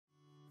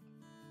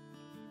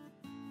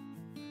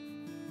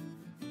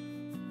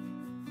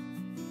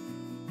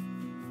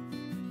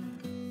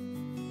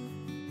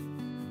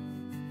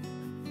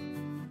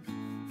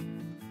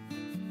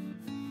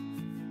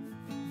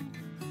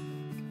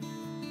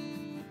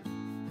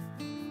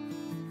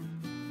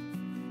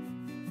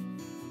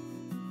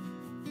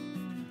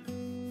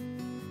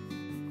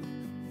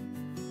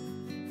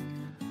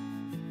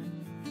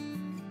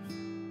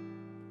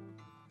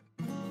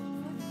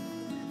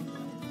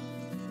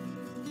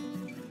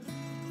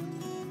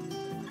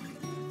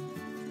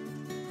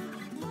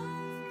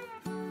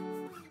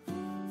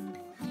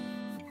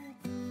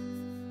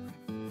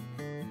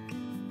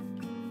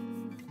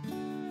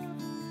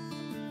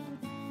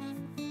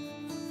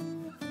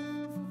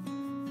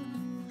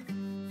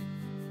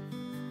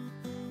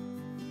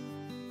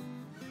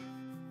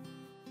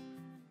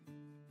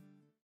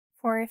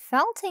For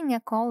felting a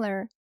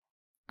collar,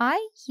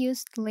 I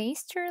used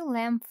Leicester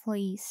lamb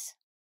fleece.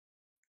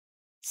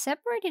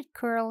 Separated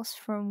curls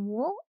from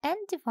wool and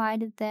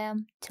divided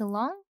them to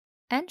long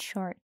and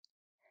short.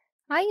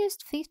 I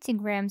used 50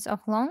 grams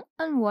of long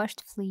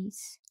unwashed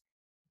fleece,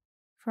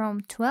 from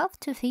 12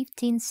 to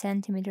 15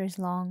 centimeters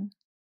long,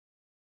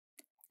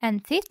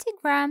 and 50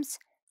 grams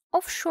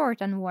of short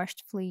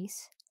unwashed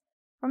fleece,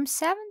 from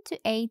 7 to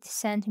 8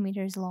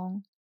 centimeters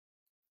long.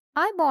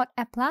 I bought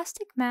a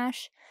plastic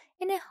mesh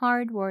in a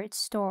hardware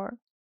store.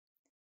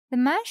 The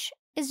mesh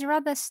is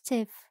rather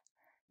stiff.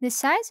 The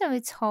size of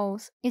its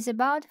holes is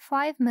about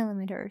 5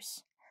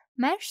 millimeters.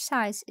 Mesh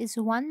size is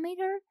 1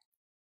 meter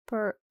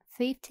per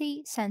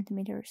 50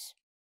 centimeters.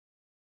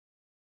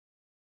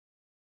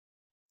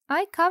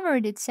 I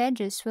covered its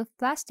edges with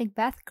plastic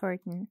bath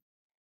curtain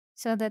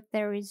so that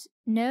there is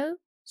no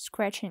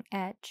scratching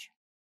edge.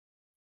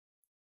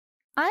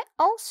 I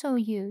also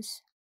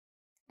use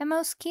a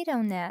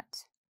mosquito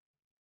net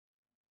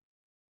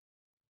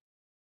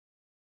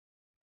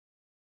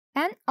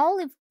and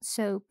olive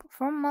soap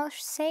from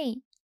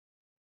Marseille.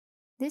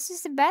 This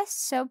is the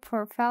best soap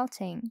for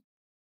felting,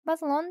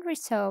 but laundry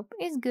soap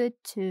is good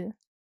too.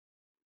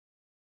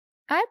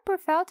 I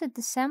pre-felted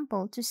the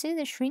sample to see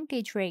the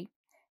shrinkage rate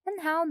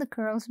and how the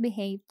curls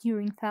behave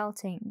during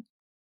felting.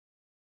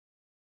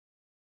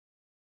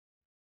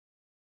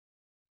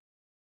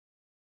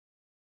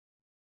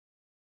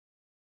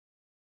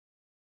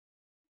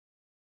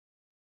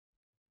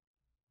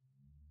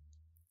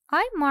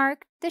 I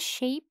marked the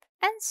shape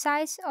and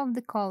size of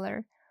the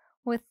collar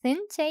with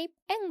thin tape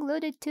and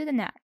glued it to the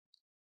net.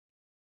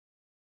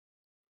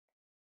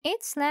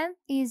 Its length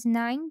is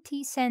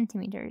 90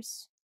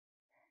 centimeters.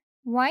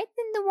 Wide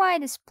in the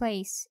widest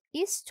place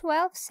is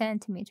 12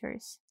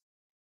 centimeters,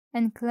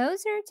 and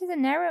closer to the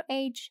narrow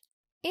edge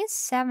is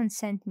 7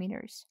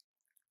 centimeters.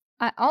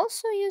 I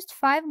also used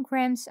 5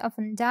 grams of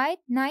undyed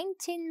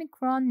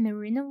 19-micron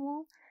merino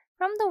wool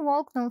from the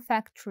Walknell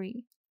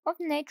factory of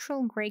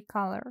natural gray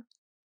color.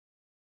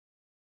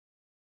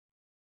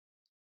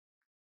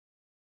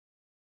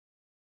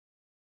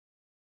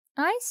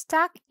 I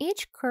stuck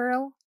each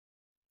curl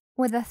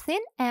with a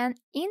thin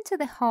end into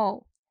the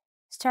hole,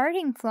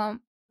 starting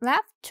from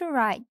left to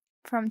right,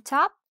 from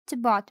top to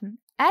bottom,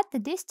 at the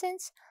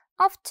distance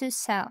of 2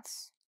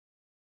 cells.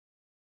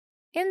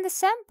 In the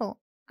sample,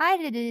 I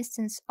did a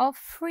distance of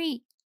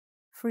 3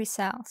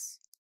 cells,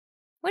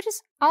 which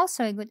is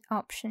also a good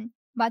option,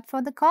 but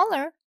for the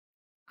collar,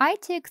 I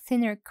took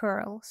thinner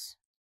curls.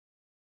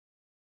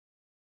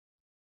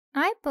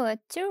 I put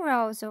 2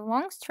 rows of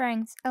long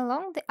strands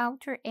along the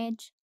outer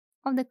edge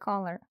of the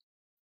collar.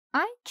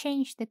 I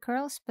changed the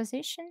curls'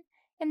 position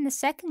in the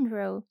second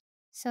row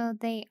so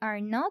they are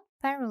not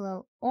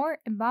parallel or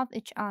above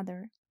each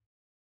other.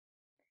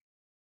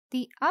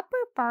 The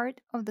upper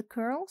part of the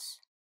curls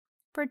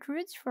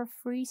protrudes for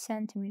 3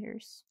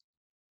 centimeters.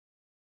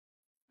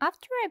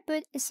 After I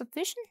put a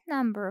sufficient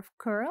number of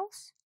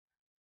curls,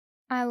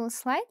 I will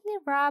slightly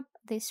rub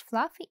these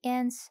fluffy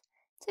ends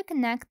to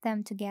connect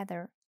them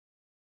together.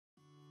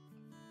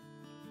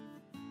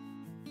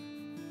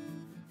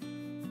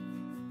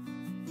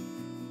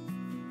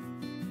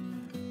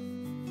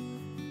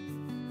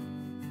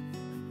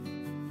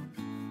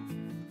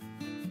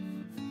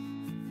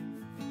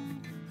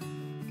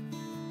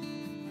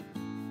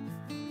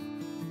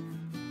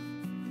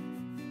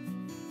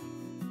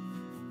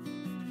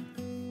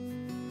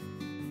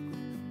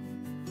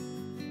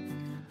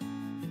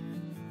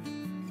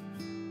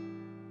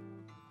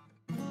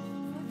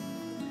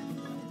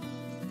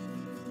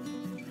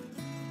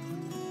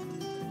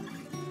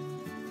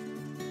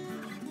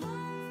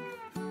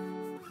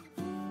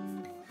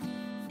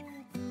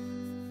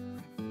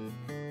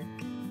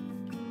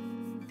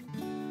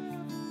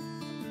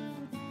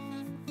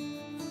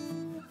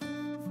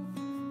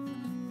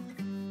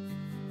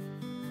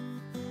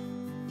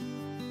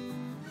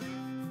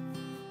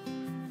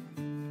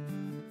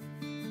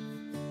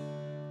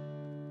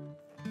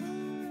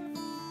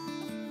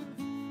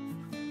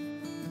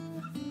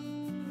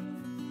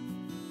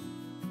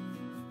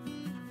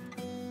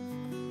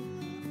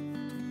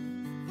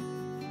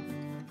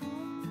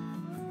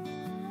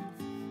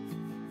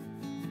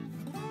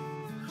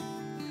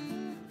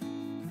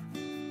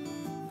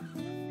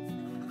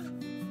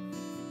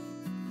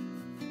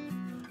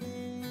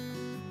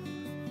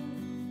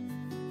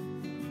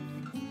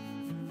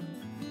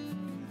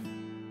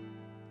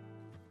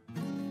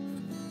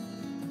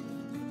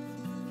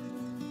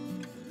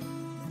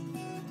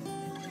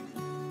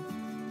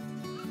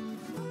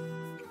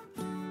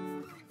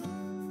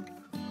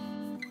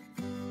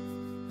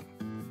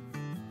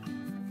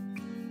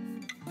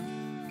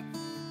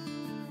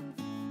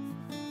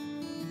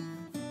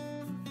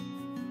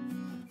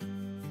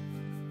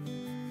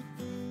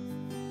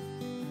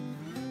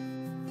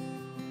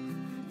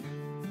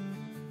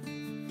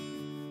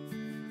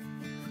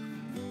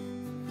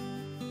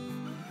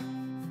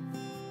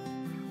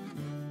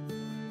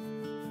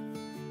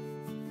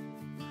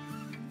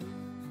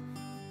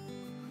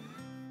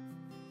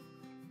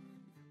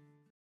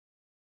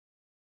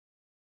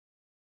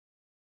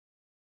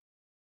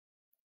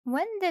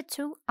 When the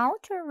two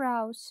outer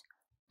rows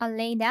are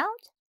laid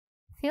out,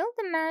 fill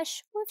the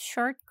mesh with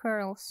short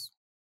curls.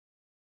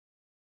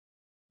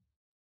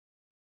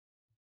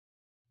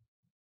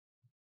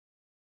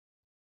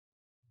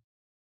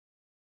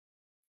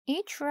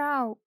 Each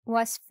row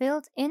was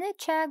filled in a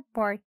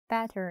checkboard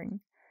pattern,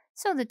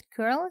 so that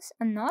curls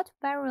are not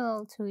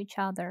parallel to each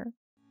other.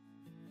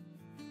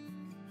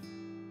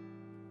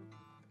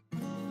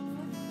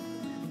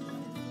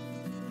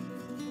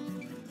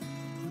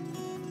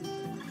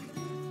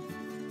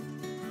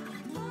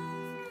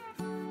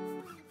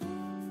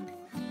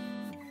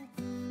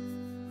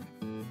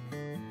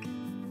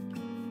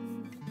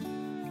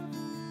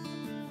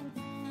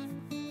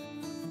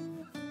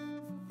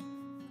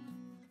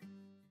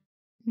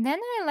 Then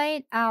I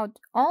laid out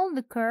all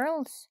the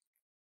curls.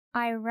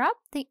 I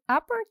rubbed the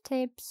upper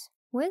tips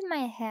with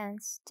my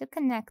hands to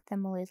connect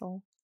them a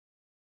little.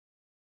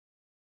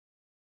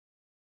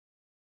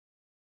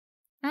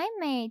 I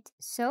made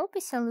soapy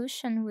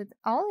solution with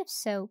olive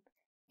soap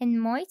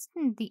and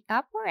moistened the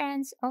upper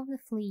ends of the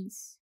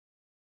fleece.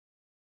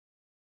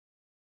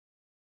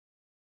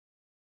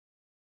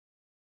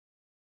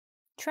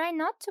 Try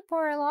not to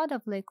pour a lot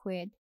of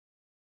liquid,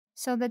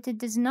 so that it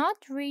does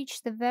not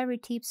reach the very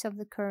tips of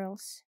the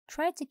curls.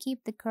 Try to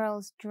keep the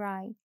curls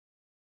dry.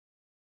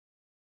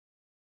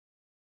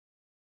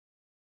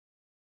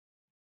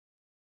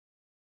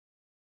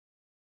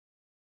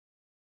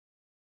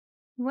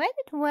 Wet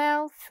it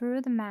well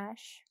through the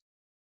mesh.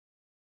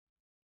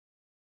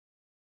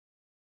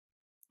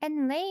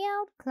 And lay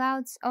out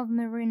clouds of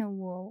merino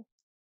wool.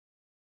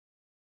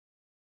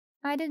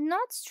 I did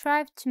not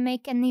strive to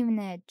make an even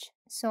edge,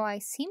 so I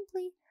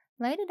simply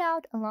laid it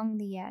out along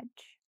the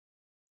edge.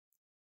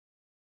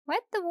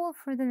 Wet the wool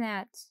through the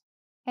net,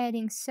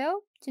 adding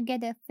soap to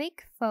get a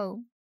thick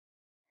foam,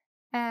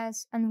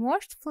 as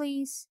unwashed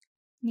fleece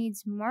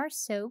needs more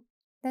soap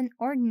than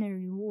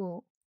ordinary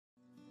wool.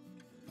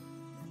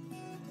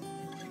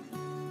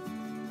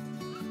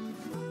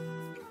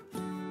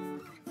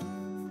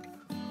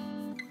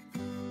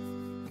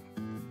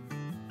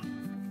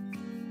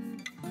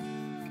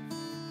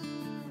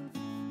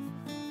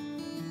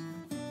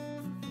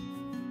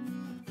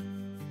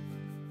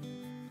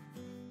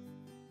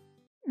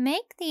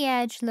 Make the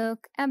edge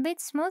look a bit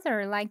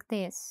smoother like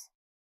this.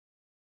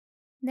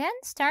 Then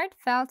start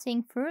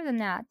felting through the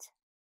net.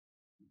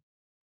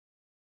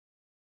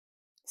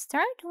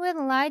 Start with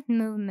light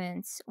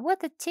movements with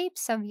the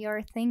tips of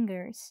your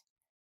fingers.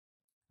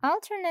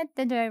 Alternate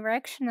the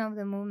direction of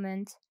the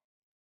movement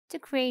to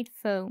create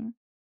foam.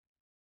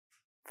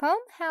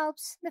 Foam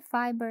helps the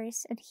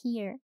fibers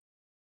adhere.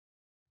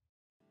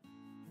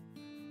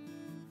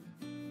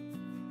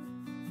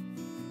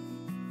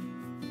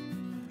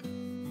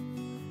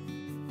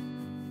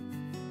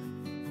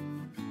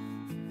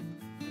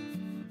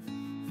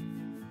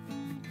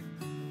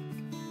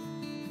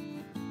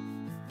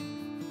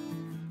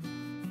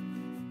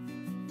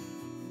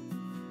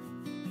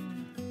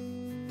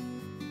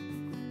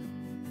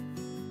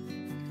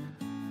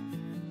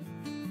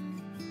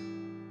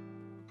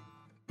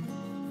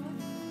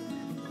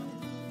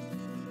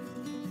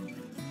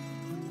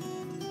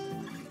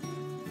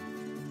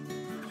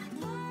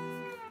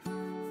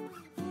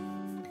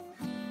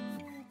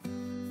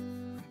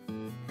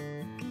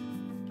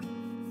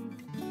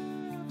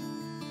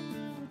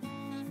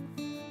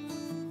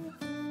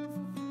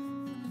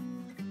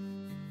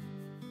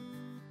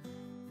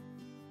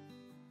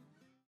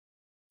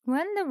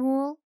 When the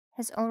wool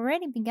has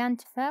already begun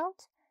to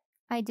felt,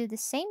 I do the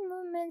same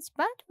movements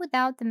but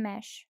without the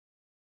mesh,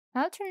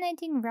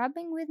 alternating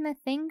rubbing with my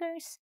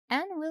fingers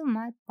and with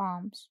my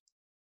palms.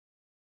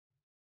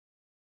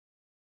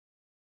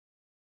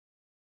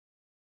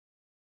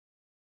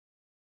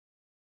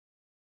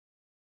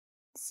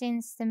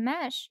 Since the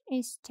mesh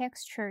is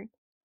textured,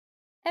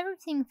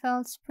 everything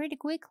felts pretty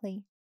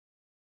quickly.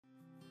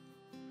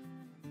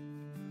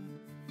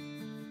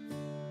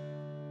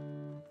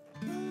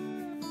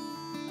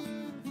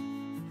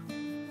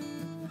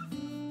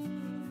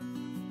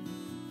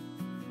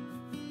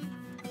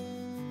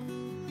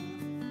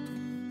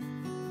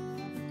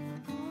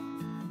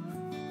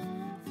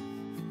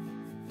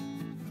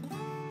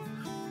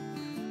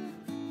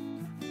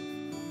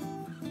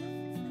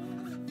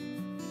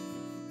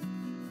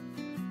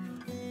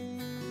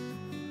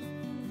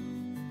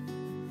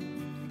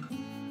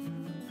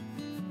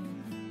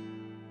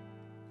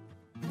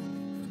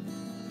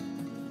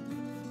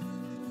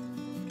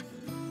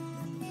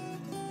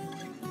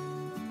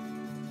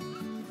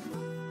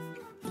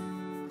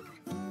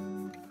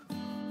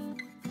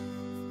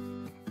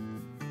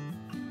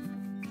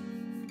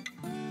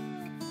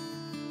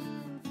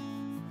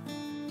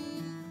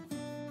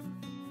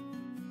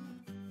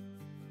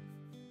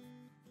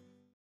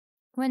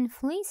 When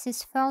fleece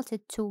is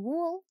felted to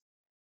wool,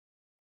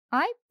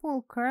 I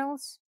pull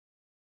curls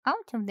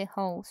out of the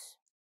holes,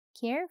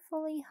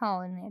 carefully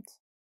holding it.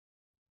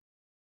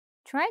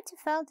 Try to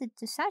felt it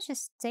to such a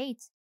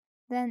state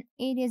that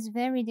it is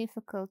very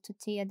difficult to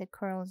tear the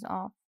curls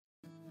off.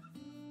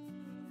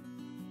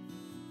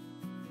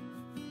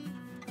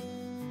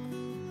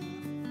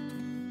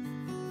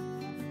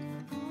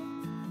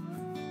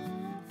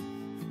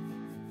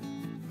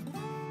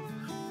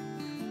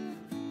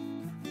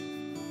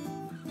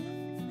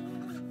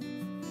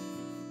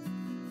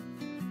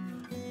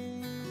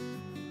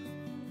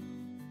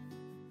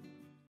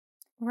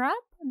 Rub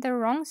the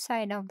wrong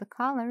side of the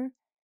color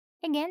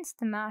against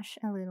the mesh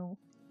a little.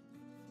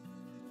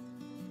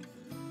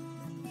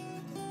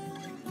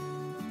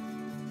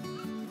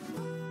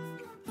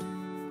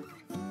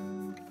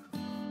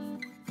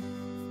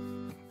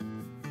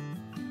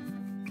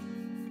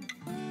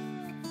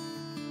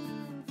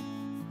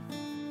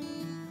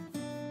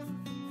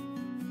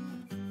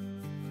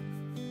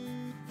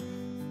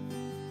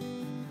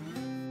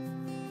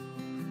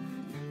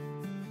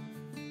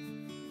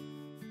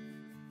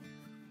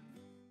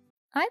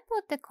 I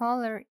put the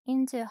color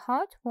into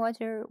hot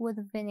water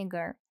with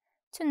vinegar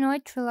to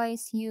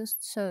neutralize used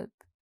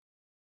soap.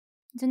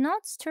 Do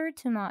not stir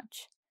too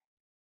much,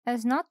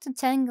 as not to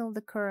tangle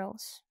the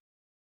curls.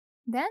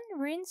 Then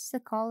rinse the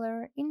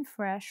color in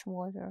fresh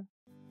water.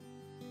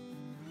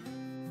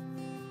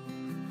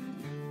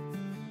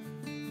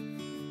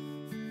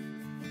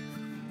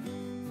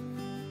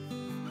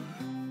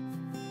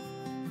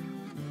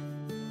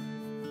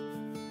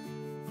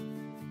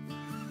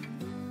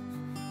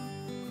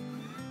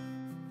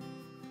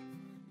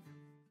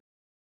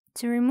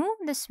 To remove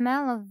the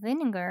smell of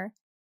vinegar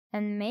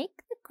and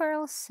make the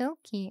curls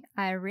silky,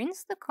 I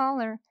rinse the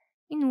color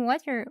in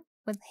water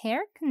with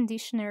hair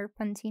conditioner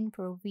Pantene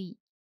Pro V.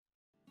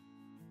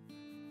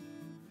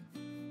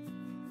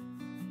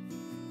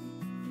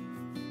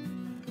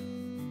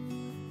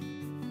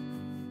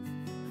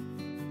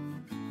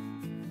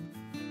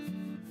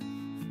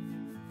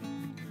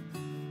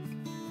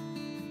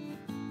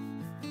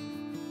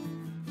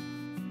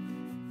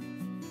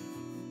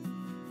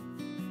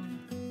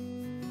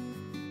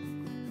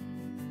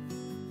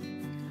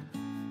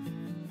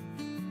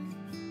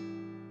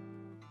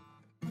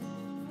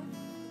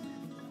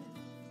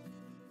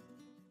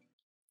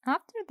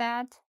 After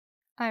that,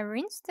 I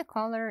rinse the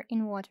color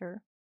in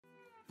water.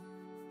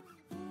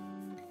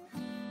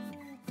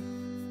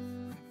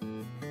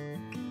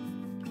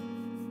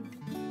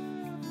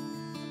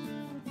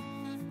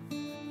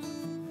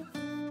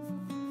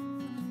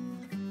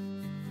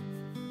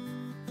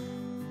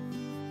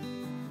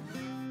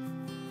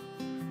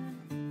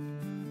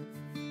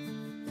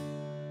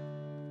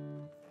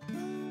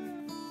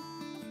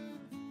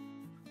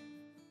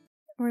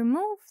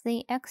 Remove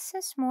the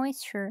excess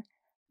moisture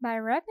by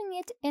wrapping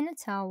it in a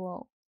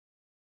towel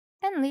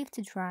and leave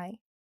to dry.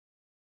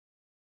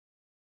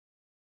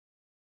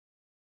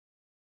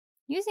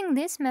 Using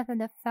this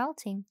method of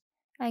felting,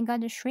 I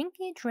got a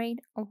shrinkage rate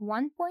of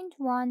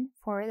 1.1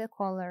 for the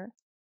color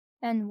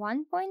and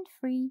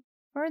 1.3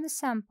 for the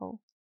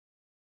sample.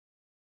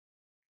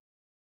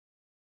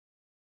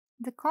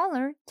 The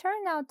color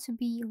turned out to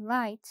be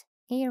light,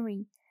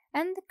 airy,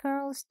 and the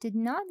curls did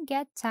not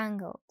get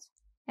tangled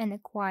and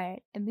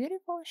acquired a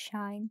beautiful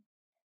shine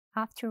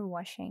after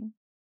washing.